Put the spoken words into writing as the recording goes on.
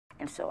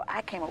And so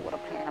I came up with a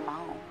plan of my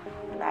own.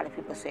 A lot of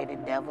people say the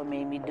devil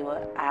made me do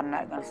it. I'm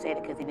not going to say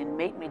it because he didn't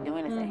make me do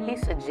anything. He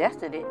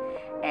suggested it,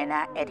 and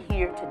I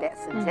adhered to that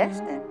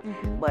suggestion.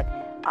 But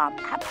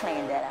I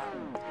planned that out.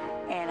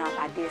 And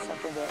I did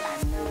something that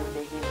I knew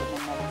that he would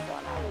have never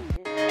thought I would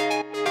do.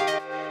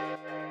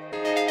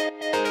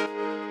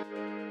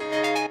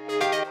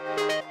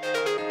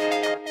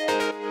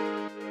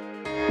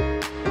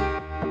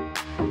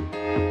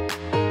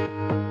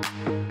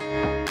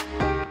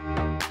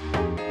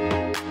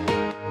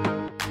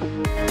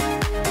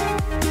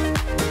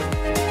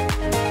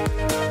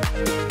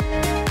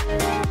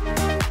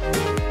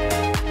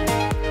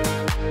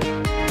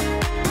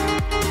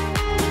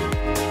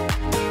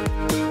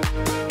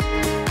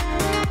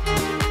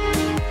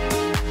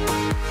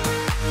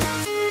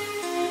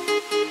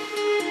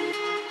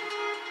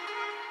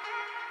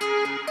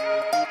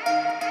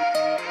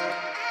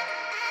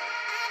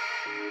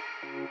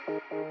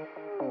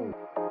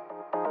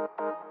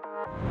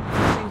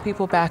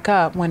 People back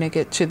up when they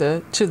get to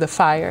the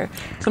fire.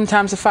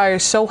 Sometimes the fire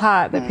is so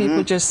hot that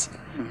people just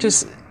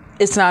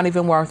it's not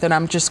even worth it.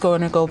 I'm just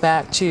going to go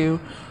back to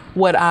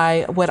what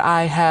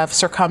I have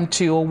succumbed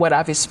to or what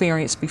I've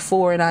experienced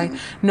before. And I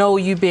know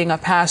you being a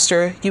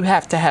pastor, you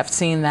have to have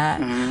seen that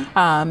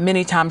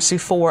many times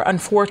before,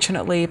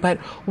 unfortunately. But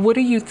what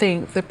do you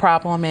think the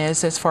problem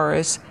is as far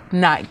as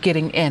not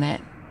getting in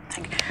it?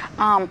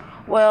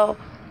 Well,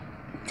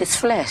 it's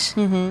flesh.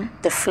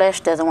 The flesh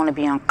doesn't want to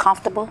be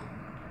uncomfortable.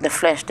 The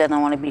flesh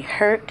doesn't want to be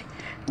hurt.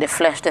 The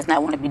flesh does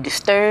not want to be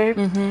disturbed.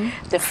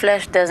 The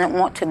flesh doesn't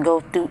want to go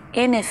through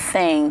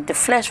anything. The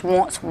flesh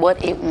wants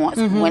what it wants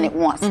when it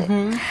wants it.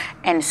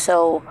 And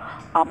so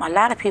a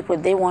lot of people,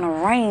 they want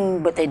to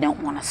reign, but they don't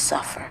want to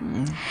suffer.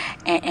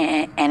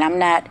 And I'm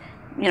not,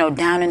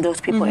 downing those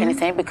people or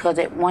anything, because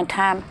at one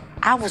time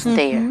I was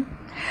there.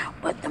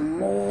 But the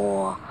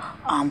more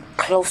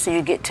closer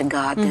you get to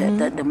God,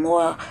 the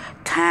more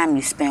time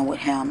you spend with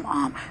Him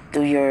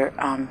through your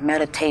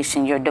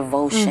meditation, your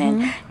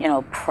devotion,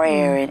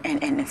 prayer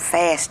and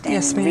fasting,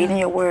 and reading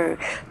your Word,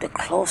 the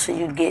closer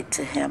you get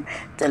to Him,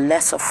 the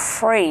less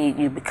afraid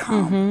you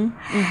become.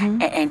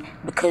 And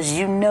because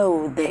you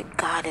know that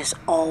God is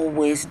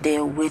always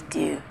there with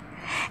you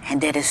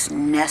and that it's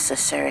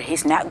necessary.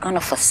 He's not going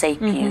to forsake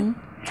you.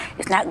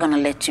 It's not going to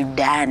let you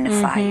die in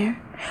the fire.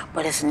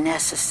 But it's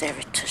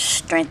necessary to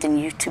strengthen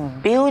you, to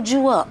build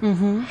you up.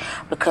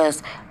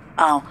 Because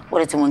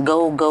what is it, when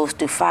gold goes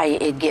through fire,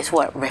 it gets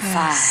what?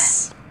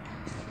 Refined.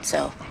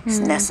 So it's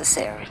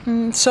necessary.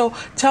 So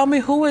tell me,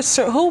 who was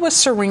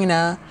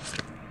Serena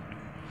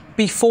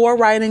before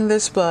writing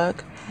this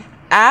book,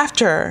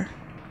 after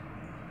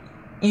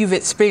you've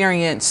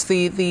experienced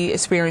the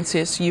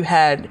experiences you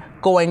had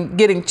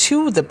getting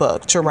to the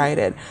book to write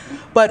it,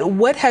 but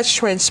what has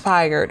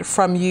transpired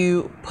from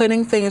you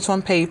putting things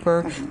on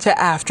paper to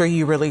after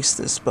you released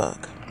this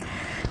book?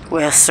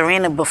 Well,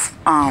 Serena,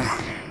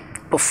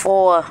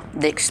 before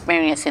the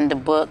experience in the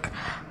book,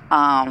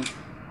 I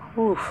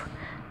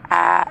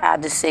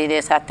just say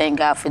this: I thank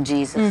God for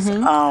Jesus.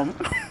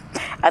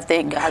 I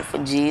thank God for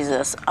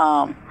Jesus.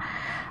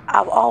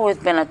 I've always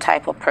been a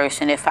type of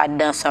person, if I'd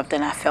done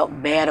something, I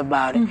felt bad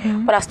about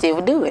it, but I still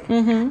would do it,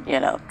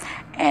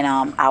 And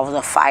I was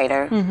a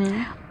fighter,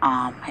 and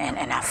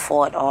I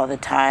fought all the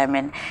time,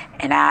 and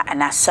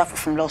I suffered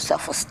from low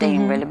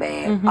self-esteem really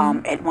bad.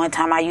 At one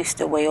time, I used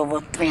to weigh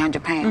over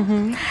 300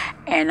 pounds,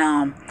 and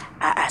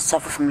I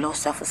suffered from low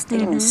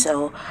self-esteem, and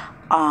so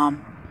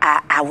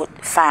I would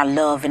find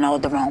love in all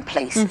the wrong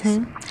places.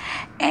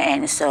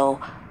 And so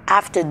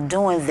after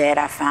doing that,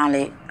 I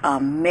finally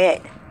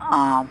met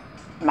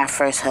my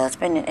first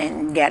husband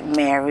and got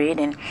married,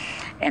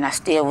 and I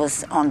still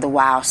was on the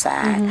wild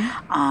side.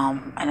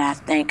 And I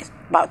think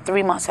about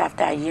 3 months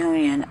after our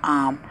union,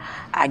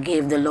 I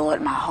gave the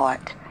Lord my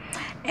heart,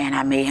 and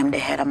I made Him the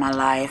head of my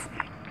life.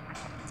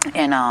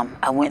 And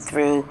I went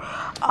through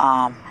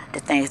the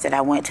things that I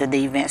went to,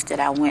 the events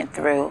that I went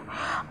through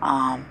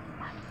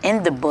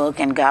in the book,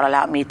 and God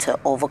allowed me to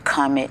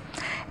overcome it.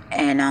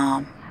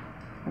 And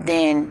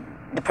then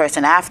the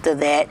person after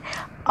that,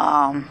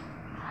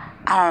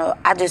 I don't know,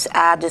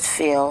 I just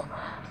feel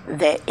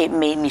that it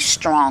made me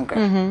stronger.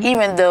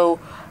 Even though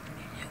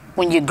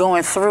when you're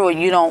going through it,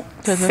 you don't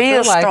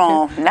feel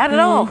strong. Like not at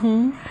all.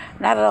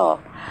 Not at all.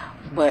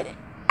 But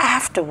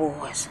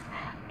afterwards,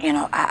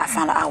 I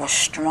found out I was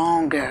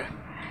stronger,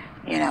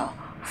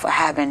 for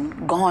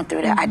having gone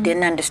through that. I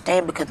didn't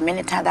understand, because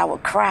many times I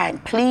would cry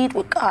and plead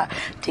with God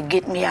to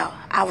get me out.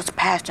 I was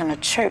pastoring a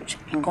church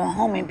and going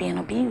home and being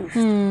abused.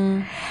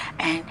 And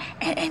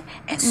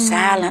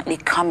silently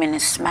coming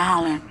and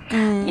smiling,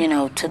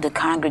 to the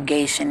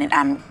congregation. And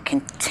I'm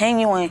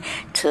continuing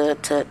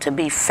to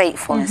be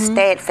faithful and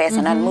steadfast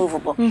and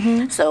unmovable.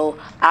 So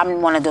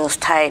I'm one of those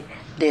type,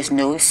 there's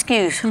no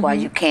excuse why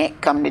you can't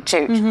come to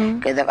church.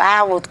 Because if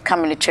I was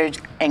coming to church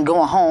and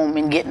going home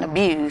and getting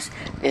abused,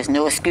 there's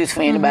no excuse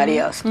for anybody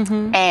else.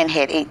 And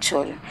had 8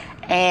 children,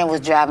 and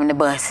was driving the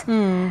bus,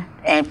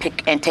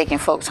 and taking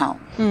folks home.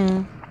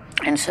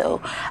 And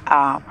so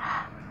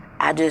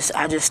I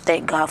just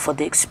thank God for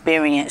the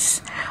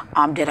experience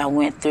that I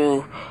went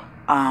through,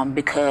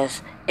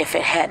 because if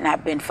it had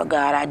not been for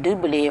God, I do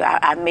believe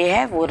I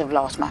would have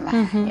lost my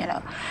mind, you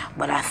know.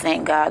 But I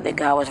thank God that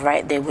God was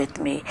right there with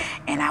me,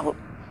 and I would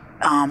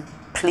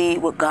plead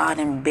with God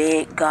and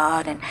beg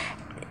God and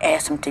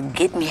ask Him to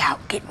get me out,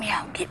 get me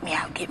out, get me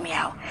out, get me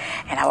out.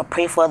 And I would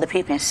pray for other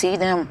people and see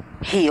them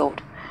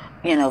healed,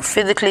 you know,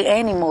 physically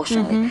and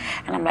emotionally.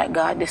 And I'm like,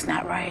 God, this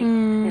not right.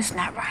 This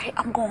not right.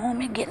 I'm going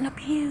home and getting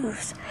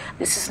abused.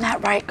 This is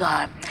not right,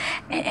 God.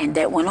 And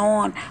that went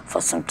on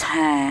for some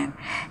time.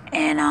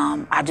 And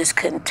I just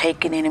couldn't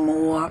take it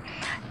anymore.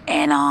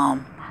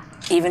 And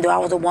even though I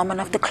was a woman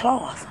of the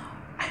cloth.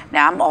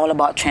 Now, I'm all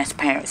about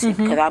transparency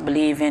because I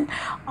believe in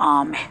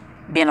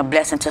being a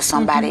blessing to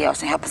somebody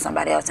else and helping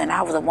somebody else. And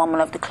I was a woman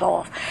of the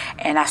cloth.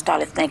 And I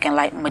started thinking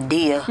like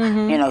Medea,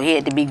 you know, he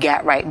had to be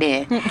got right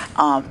then.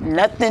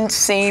 Nothing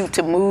seemed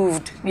to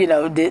move, you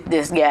know,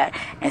 this guy.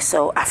 And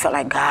so I felt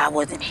like God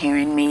wasn't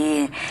hearing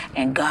me,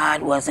 and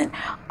God wasn't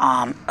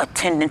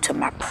attending to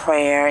my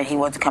prayer, and He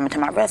wasn't coming to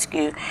my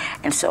rescue.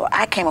 And so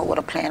I came up with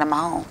a plan of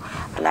my own.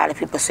 A lot of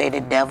people say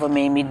the devil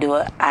made me do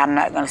it. I'm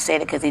not going to say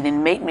that because he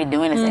didn't make me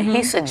do anything.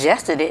 He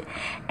suggested it,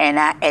 and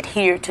I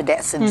adhered to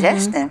that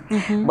suggestion.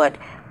 But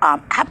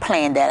I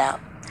planned that out.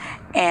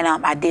 And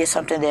I did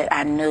something that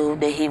I knew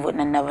that He wouldn't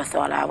have never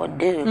thought I would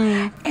do.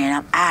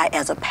 And I,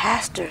 as a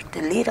pastor,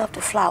 the leader of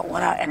the flock,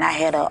 went out and I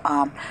had a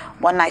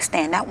one-night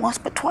stand, not once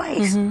but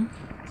twice. And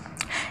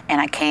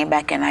I came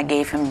back and I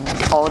gave him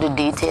all the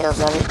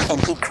details of it,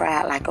 and he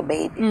cried like a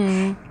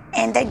baby.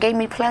 And that gave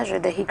me pleasure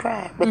that he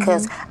cried,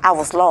 because I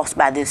was lost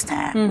by this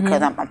time,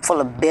 because I'm full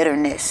of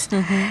bitterness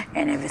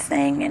and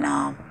everything. And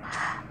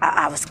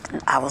I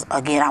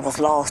was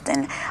lost,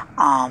 and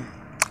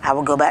I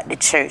would go back to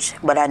church,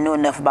 but I knew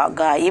enough about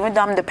God. Even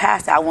though I'm the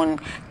pastor, I wouldn't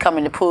come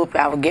in the pulpit.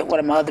 I would get one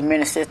of my other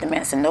ministers to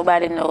minister.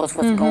 Nobody knows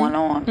what's going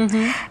on.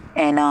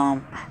 And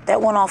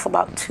that went on for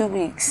about 2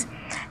 weeks.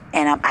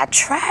 And I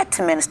tried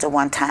to minister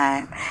one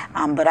time,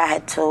 but I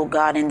had told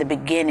God in the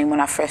beginning when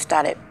I first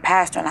started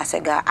pastoring, I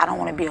said, God, I don't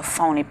want to be a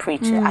phony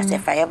preacher. I said,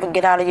 if I ever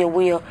get out of your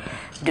will,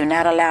 do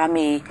not allow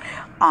me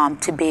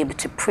to be able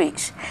to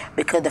preach.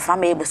 Because if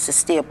I'm able to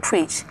still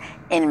preach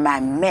in my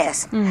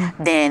mess,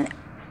 then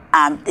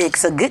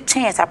it's a good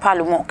chance I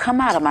probably won't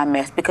come out of my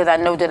mess, because I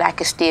know that I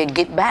can still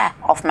get by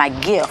off my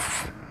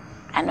gift.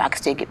 I know I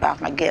can still get by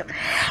off my gift.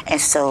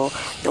 And so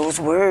those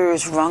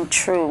words rung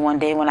true one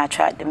day when I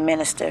tried to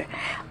minister.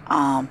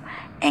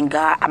 And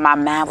God, my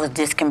mind was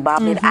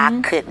discombobulated.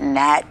 I could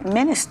not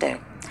minister.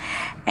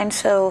 And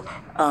so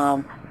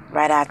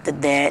right after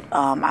that,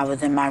 I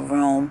was in my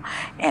room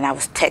and I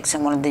was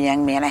texting one of the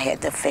young men I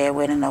had the affair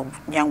with, and a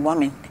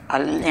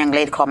young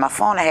lady called my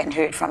phone. I hadn't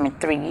heard from in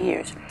 3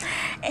 years.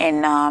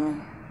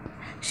 And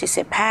she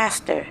said,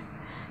 Pastor.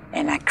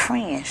 And I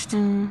cringed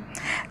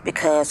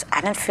because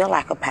I didn't feel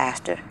like a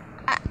pastor.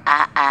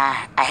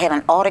 I had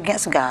an ought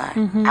against God.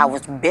 I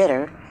was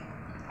bitter.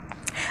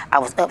 I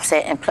was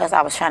upset, and plus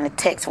I was trying to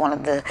text one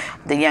of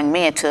the young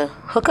men to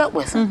hook up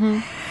with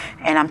him.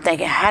 And I'm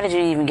thinking, how did you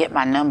even get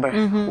my number?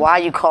 Why are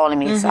you calling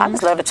me? So I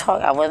just let her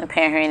talk. I wasn't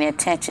paying her any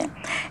attention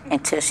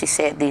until she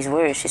said these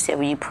words. She said,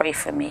 will you pray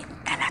for me?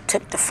 And I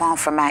took the phone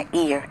from my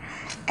ear,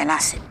 and I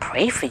said,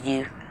 pray for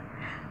you?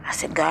 I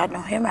said, God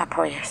don't hear my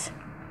prayers.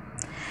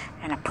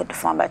 And I put the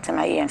phone back to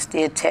my ear and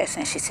still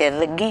texting. She said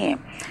it again.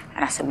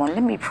 And I said, well,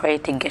 let me pray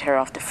to get her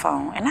off the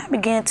phone. And I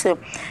began to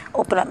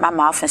open up my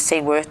mouth and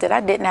say words that I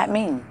did not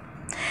mean.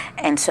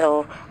 And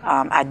so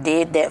I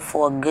did that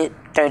for a good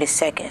 30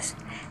 seconds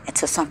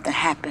until something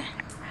happened.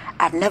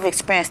 I've never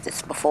experienced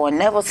this before, and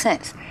never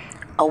since.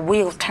 A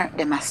wheel turned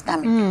in my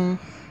stomach.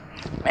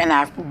 And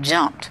I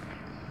jumped.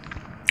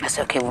 I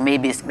said, okay, well,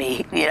 maybe it's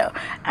me. You know,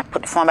 I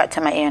put the phone back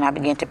to my ear and I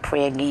began to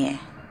pray again.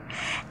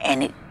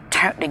 And it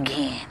turned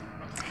again.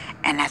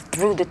 And I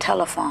threw the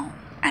telephone,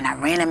 and I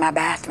ran in my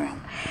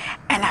bathroom,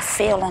 and I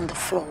fell on the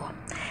floor,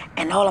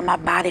 and all of my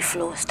body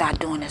fluid started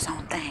doing its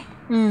own thing.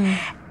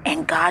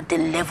 And God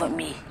delivered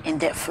me in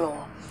that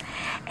floor,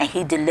 and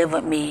He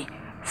delivered me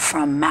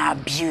from my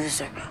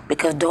abuser,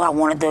 because though I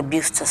wanted the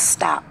abuse to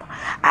stop,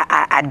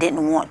 I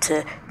didn't want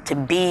to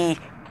be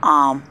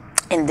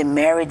in the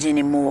marriage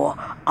anymore.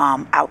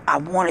 I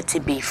wanted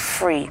to be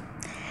free.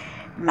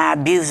 My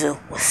abuser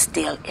was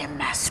still in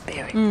my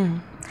spirit.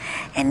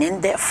 And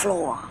in that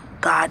floor,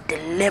 God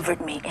delivered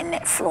me in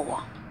that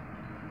floor.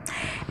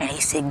 And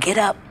He said, get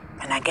up.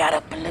 And I got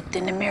up and looked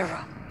in the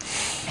mirror.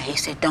 And He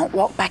said, don't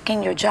walk back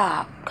in your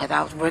job. Because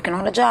I was working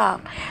on a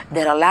job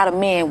that a lot of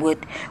men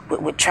would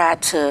try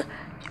to,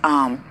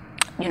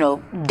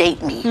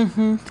 date me.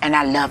 And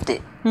I loved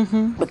it.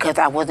 Because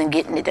I wasn't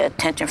getting the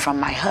attention from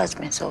my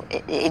husband. So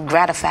it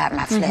gratified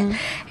my flesh.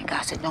 And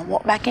God said, don't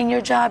walk back in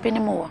your job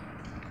anymore.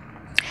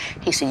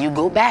 He said, you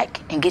go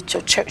back and get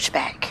your church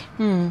back.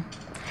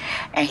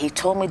 And He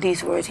told me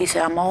these words. He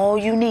said, I'm all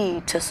you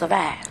need to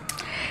survive.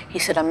 He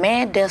said, a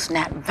man does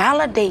not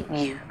validate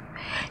you.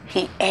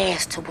 He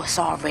adds to what's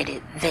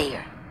already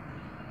there.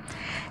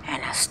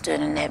 And I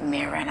stood in that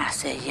mirror and I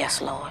said,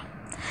 yes, Lord.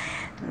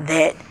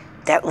 That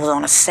that was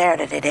on a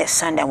Saturday. That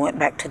Sunday I went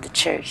back to the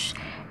church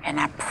and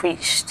I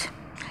preached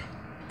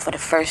for the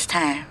first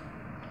time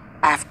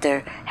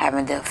after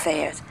having the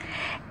affairs.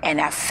 And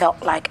I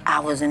felt like I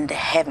was in the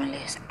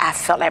heavenlies. I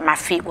felt like my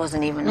feet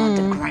wasn't even on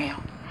the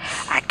ground.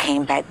 I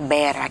came back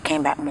better. I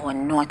came back more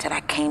anointed. I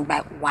came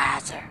back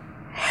wiser.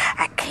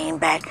 I came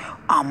back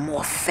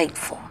more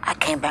faithful. I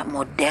came back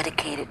more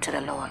dedicated to the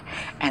Lord.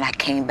 And I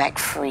came back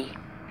free.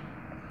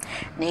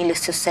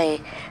 Needless to say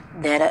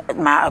that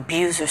my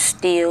abuser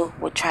still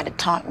would try to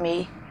taunt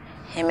me,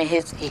 him and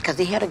because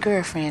he had a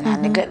girlfriend. I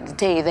neglected to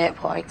tell you that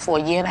part, for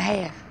a year and a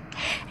half.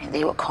 And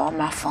they would call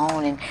my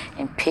phone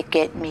and pick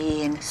at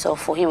me and so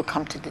forth. He would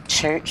come to the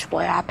church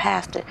where I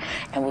pastored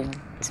and would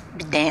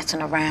be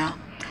dancing around.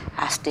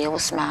 I still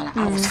was smiling.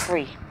 I was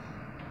free.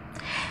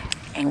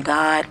 And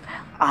God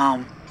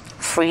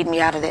freed me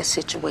out of that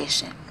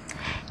situation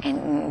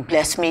and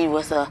blessed me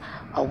with a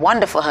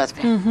wonderful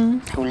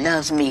husband who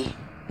loves me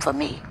for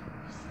me.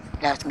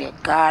 Loves me, a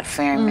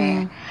God-fearing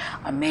man,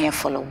 a man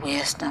full of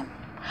wisdom,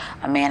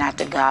 a man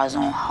after God's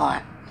own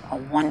heart. A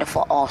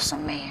wonderful,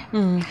 awesome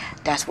man.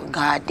 That's what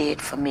God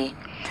did for me.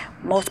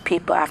 Most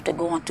people, after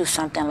going through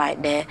something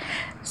like that,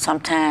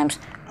 sometimes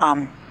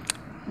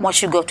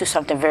once you go through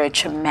something very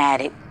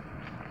traumatic,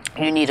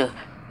 you need a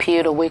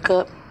pill to wake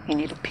up, you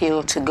need a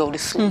pill to go to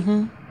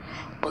sleep.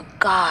 But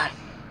God,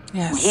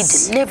 when He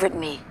delivered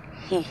me,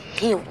 He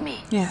healed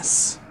me.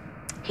 Yes.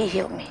 He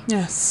healed me.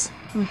 Yes.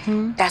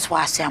 That's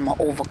why I say I'm an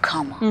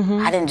overcomer.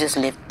 I didn't just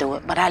live through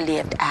it, but I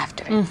lived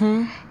after it.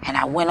 And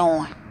I went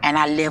on, and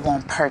I live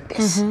on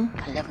purpose.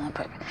 I live on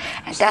purpose.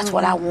 And that's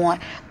what I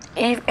want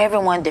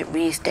everyone that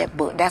reads that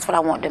book, that's what I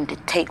want them to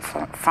take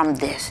from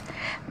this.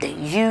 That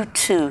you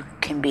too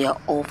can be an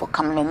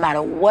overcomer no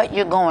matter what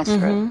you're going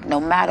through, no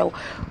matter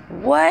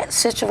what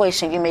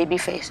situation you may be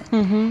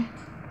facing.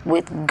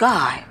 With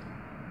God,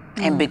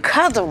 and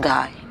because of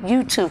God,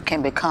 you too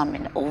can become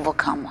an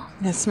overcomer.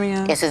 Yes,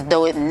 ma'am. It's as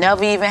though it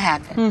never even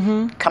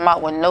happened. Come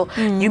out with no,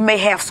 you may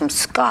have some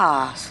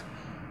scars.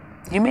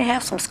 You may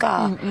have some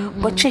scars,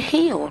 but you're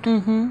healed.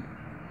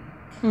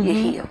 You're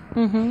healed.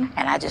 And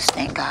I just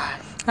thank God.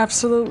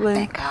 Absolutely.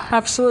 Thank God.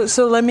 Absolutely.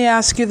 So let me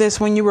ask you this.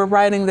 When you were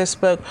writing this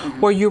book,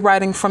 were you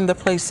writing from the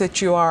place that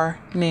you are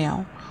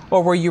now?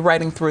 Or were you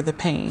writing through the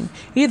pain?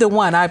 Either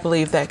one, I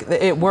believe that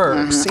it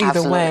works. Either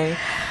Absolutely. way.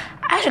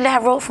 Actually, I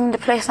wrote from the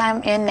place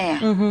I'm in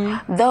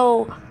now.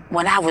 Though,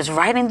 when I was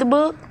writing the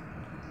book,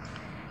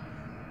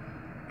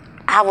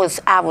 I was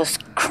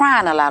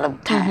crying a lot of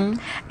the time.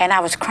 And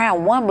I was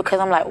crying, one, because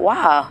I'm like,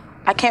 wow,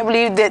 I can't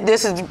believe that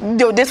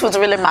this was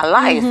really my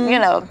life. You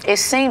know, it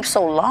seemed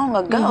so long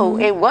ago.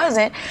 It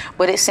wasn't,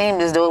 but it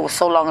seemed as though it was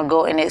so long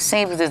ago, and it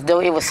seems as though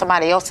it was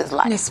somebody else's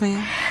life. Yes,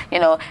 ma'am. You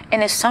know,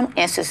 and in some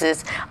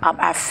instances,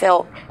 I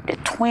felt the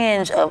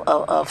twinge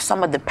of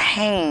some of the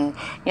pain,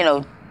 you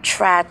know,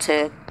 try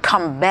to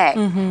come back,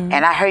 and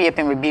I hurry up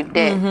and rebuke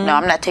that. No,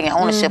 I'm not taking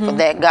ownership of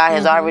that. God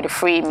has already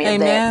freed me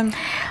of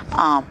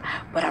that.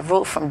 But I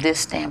wrote from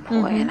this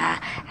standpoint, and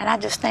I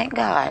just thank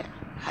God.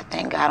 I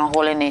thank God. I don't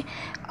hold any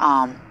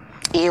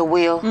ill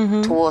will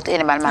towards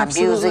anybody, my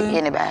music,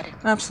 anybody.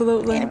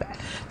 Absolutely. Anybody.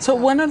 So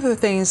one of the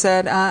things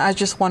that I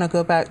just want to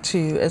go back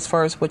to as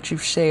far as what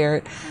you've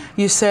shared,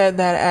 you said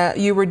that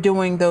you were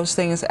doing those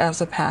things as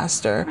a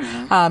pastor.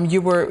 You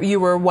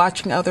were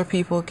watching other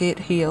people get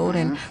healed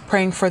and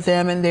praying for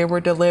them, and they were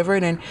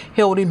delivered and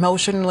healed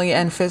emotionally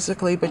and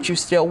physically, but you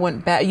still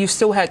went back. You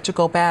still had to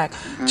go back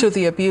to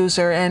the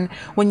abuser. And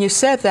when you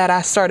said that,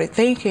 I started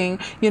thinking,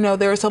 you know,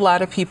 there's a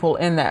lot of people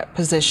in that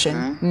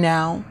position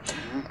now.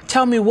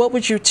 Tell me, what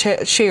would you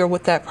share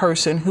with that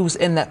person who's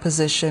in that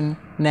position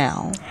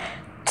now?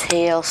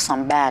 Tell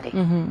somebody.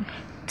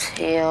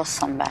 Tell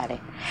somebody.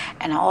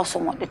 And I also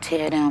want to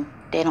tell them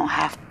they don't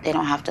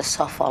have to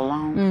suffer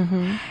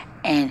alone.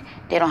 And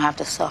they don't have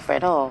to suffer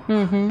at all,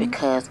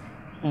 because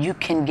you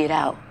can get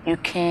out. You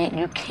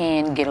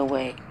can get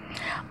away.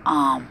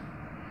 And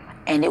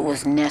it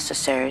was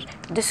necessary.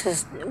 This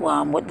is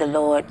what the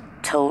Lord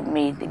told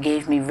me, that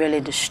gave me really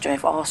the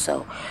strength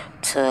also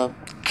to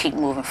keep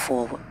moving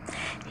forward.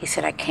 He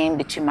said, I came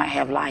that you might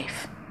have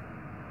life,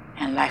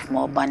 and life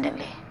more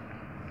abundantly.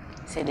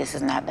 He said, this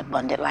is not the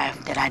abundant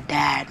life that I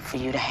died for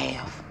you to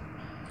have.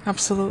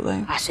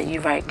 Absolutely. I said,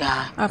 you're right,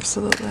 God.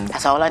 Absolutely.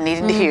 That's all I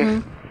needed to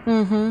hear.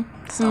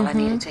 That's all I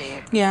needed to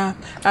hear. Yeah,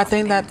 I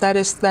think that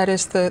is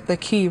the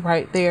key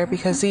right there,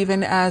 because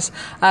even as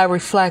I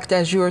reflect,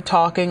 as you were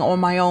talking on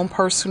my own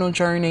personal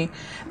journey,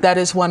 that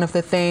is one of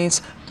the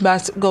things. My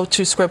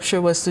go-to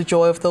scripture was, the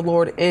joy of the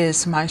Lord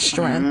is my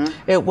strength.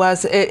 It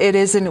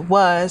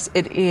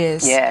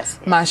is Yes.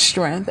 my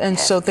strength. And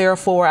so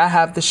therefore I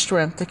have the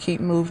strength to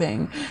keep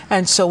moving.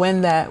 And so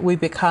in that we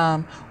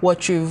become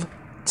what you've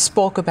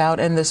spoke about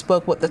in this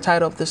book, what the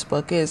title of this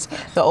book is,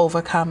 The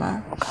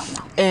Overcomer.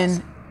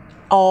 And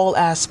all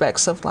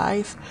aspects of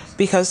life,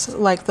 because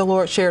like the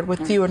Lord shared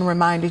with you and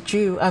reminded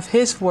you of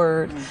his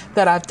word,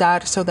 that I've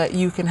died so that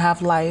you can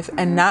have life,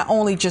 and not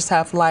only just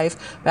have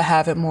life, but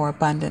have it more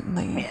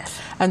abundantly. Yes.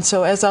 And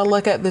so as I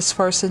look at this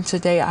person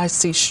today, I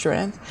see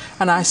strength,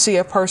 and I see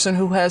a person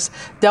who has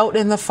dealt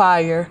in the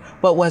fire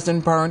but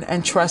wasn't burned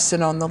and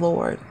trusted on the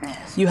Lord.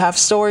 Yes. You have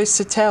stories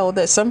to tell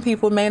that some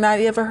people may not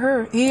ever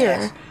hear.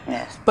 Yes.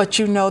 Yes. But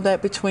you know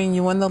that between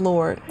you and the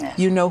Lord, Yes.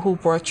 you know who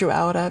brought you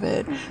out of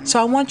it. So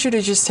I want you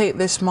to just take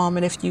this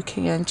moment, if you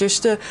can,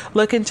 just to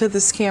look into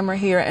this camera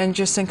here and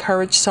just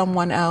encourage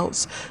someone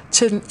else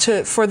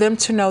for them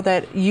to know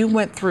that you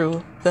went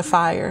through the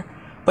fire,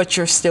 but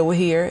you're still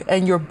here,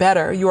 and you're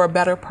better. You're a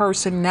better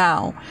person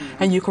now,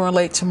 and you can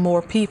relate to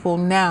more people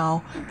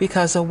now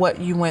because of what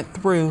you went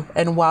through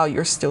and while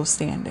you're still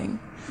standing.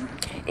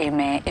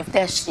 Amen. If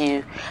that's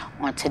you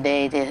on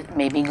today that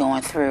may be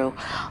going through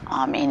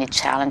any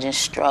challenging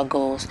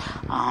struggles,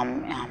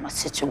 a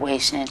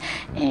situation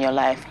in your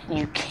life,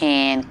 you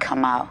can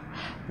come out.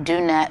 Do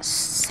not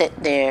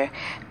sit there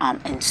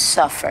and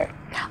suffer.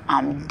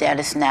 That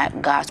is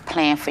not God's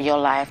plan for your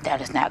life. That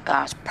is not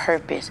God's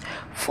purpose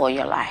for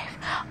your life.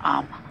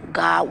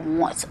 God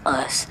wants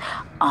us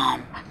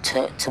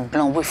to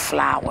bloom with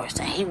flowers,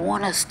 and he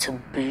wants us to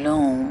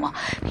bloom.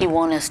 He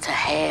wants us to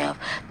have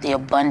the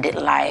abundant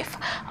life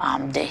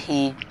that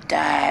he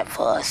died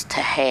for us to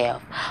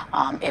have.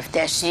 If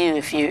that's you,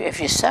 if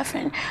you're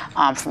suffering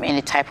from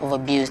any type of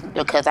abuse,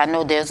 because I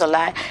know there's a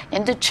lot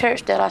in the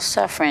church that are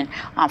suffering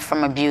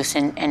from abuse,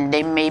 and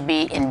they may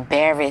be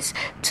embarrassed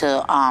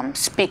to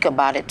speak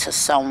about it to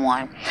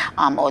someone,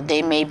 or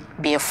they may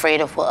be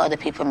afraid of what other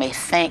people may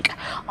think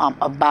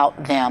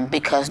about them,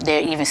 because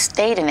they're even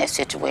stayed in that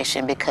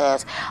situation.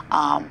 Because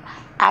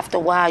after a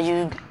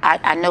while,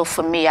 I know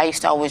for me, I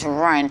used to always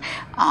run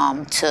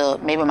to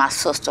maybe my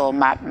sister or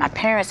my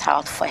parents'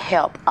 house for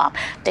help.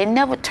 They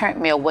never turned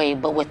me away,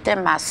 but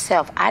within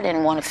myself, I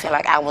didn't want to feel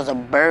like I was a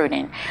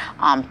burden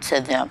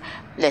to them.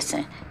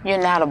 Listen,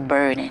 you're not a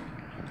burden.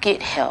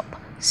 Get help.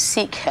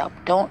 Seek help.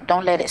 Don't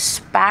let it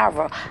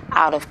spiral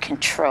out of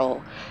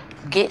control.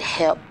 Get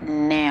help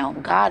now.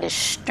 God is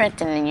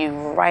strengthening you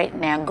right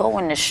now. Go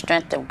in the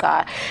strength of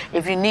God.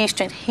 If you need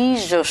strength,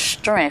 he's your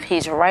strength.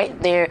 He's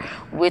right there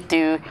with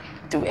you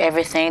through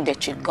everything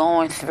that you're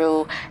going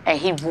through, and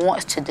he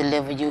wants to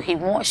deliver you. He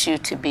wants you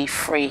to be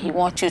free. He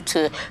wants you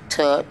to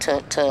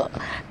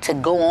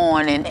go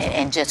on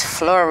and just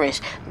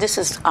flourish. This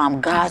is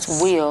God's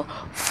will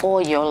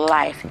for your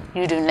life.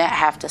 You do not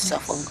have to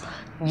suffer.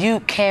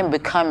 You can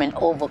become an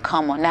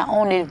overcomer. Not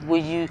only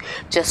will you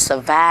just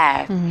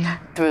survive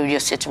through your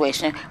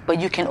situation, but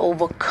you can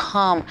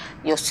overcome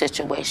your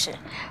situation.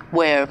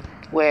 Where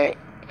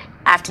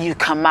after you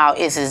come out,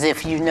 it's as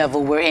if you never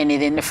were in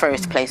it in the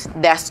first place.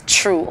 That's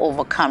true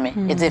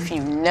overcoming. As if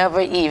you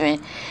never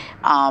even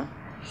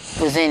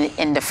was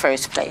in the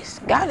first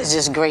place. God is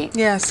just great.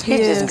 Yes,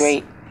 He's just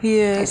great. He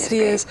is.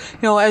 You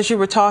know, as you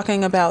were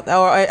talking about,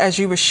 or as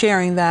you were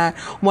sharing that,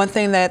 one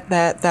thing that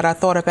I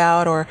thought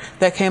about, or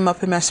that came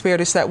up in my spirit,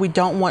 is that we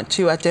don't want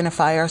to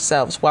identify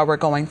ourselves while we're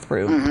going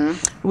through.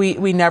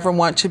 We never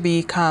want to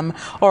become,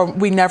 or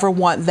we never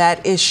want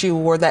that issue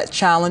or that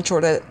challenge or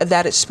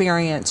that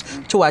experience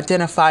to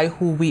identify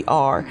who we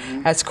are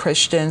as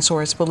Christians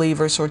or as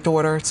believers or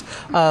daughters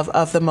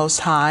of the Most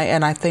High.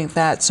 And I think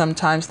that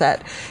sometimes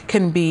that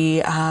can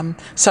be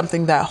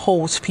something that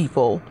holds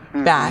people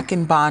back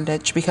in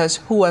bondage, because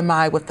who am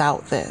I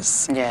without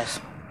this? Yes.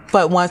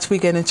 But once we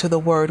get into the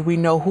Word, we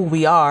know who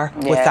we are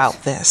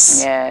without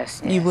this.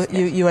 Yes.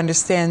 You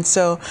understand?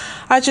 So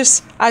I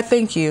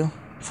thank you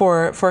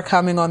for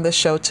coming on the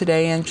show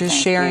today and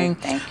just sharing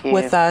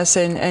with us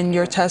and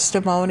your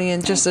testimony,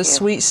 and just the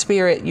sweet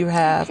spirit you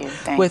have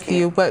with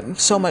you, but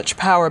so much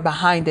power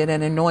behind it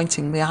and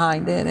anointing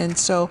behind it. And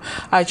so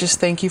I just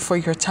thank you for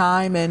your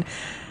time, and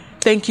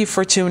thank you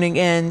for tuning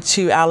in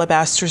to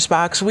Alabaster's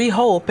Box. We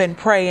hope and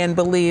pray and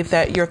believe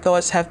that your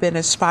thoughts have been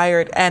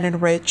inspired and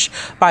enriched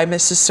by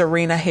Mrs.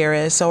 Serena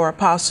Harris, or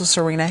Apostle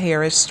Serena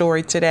Harris'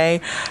 story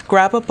today.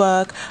 Grab a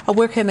book.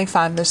 Where can they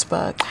find this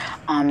book?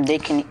 They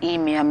can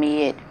email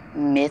me at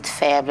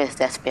MzFabulous,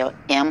 that's spelled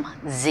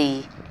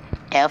MZFBLUS,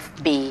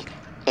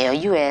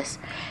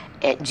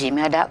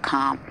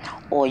 @gmail.com,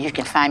 or you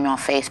can find me on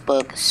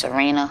Facebook,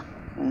 Serena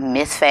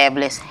Miss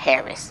Fabulous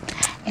Harris,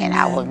 and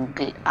I will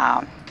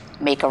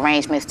make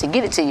arrangements to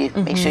get it to you.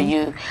 Make sure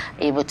you're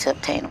able to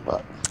obtain a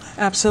book.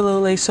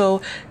 Absolutely. So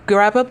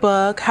grab a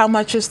book. How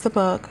much is the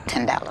book?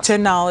 $10.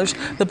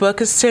 $10. The book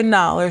is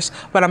 $10,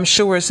 but I'm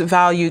sure it's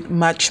valued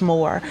much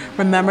more.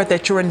 Remember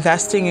that you're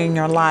investing in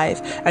your life,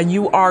 and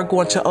you are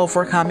going to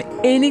overcome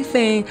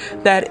anything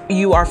that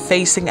you are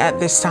facing at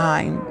this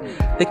time.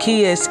 The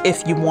key is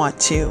if you want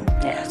to.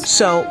 Yes.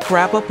 So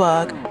grab a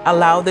book,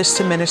 allow this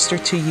to minister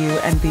to you,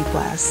 and be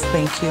blessed.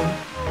 Thank you.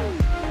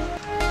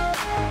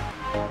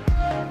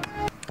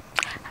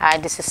 Hi,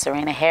 this is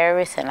Serena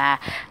Harris, and I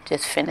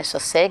just finished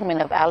a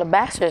segment of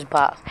Alabaster's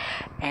Box.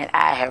 and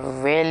I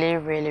have really,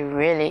 really,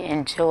 really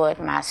enjoyed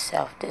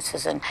myself. This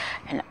is an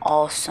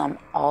awesome,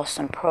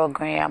 awesome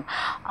program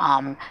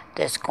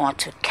that's going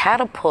to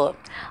catapult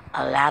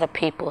a lot of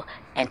people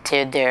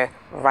into their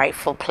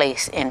rightful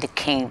place in the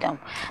kingdom.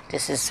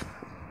 This is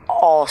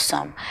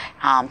awesome.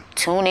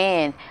 Tune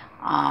in.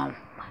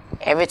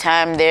 Every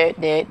time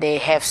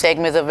they have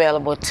segments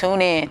available,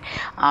 tune in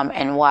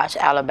and watch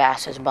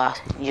Alabaster's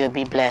Box. You'll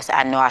be blessed.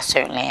 I know I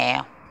certainly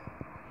am.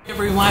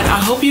 Everyone,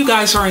 I hope you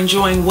guys are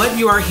enjoying what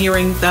you are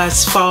hearing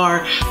thus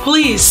far.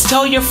 Please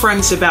tell your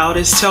friends about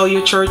us, tell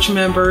your church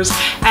members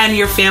and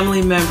your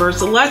family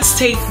members. Let's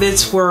take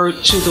this word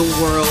to the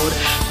world.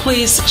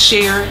 Please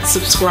share,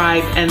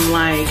 subscribe, and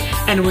like.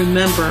 And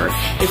remember,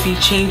 if you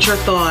change your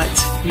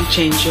thoughts, you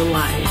change your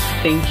life.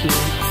 Thank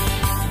you.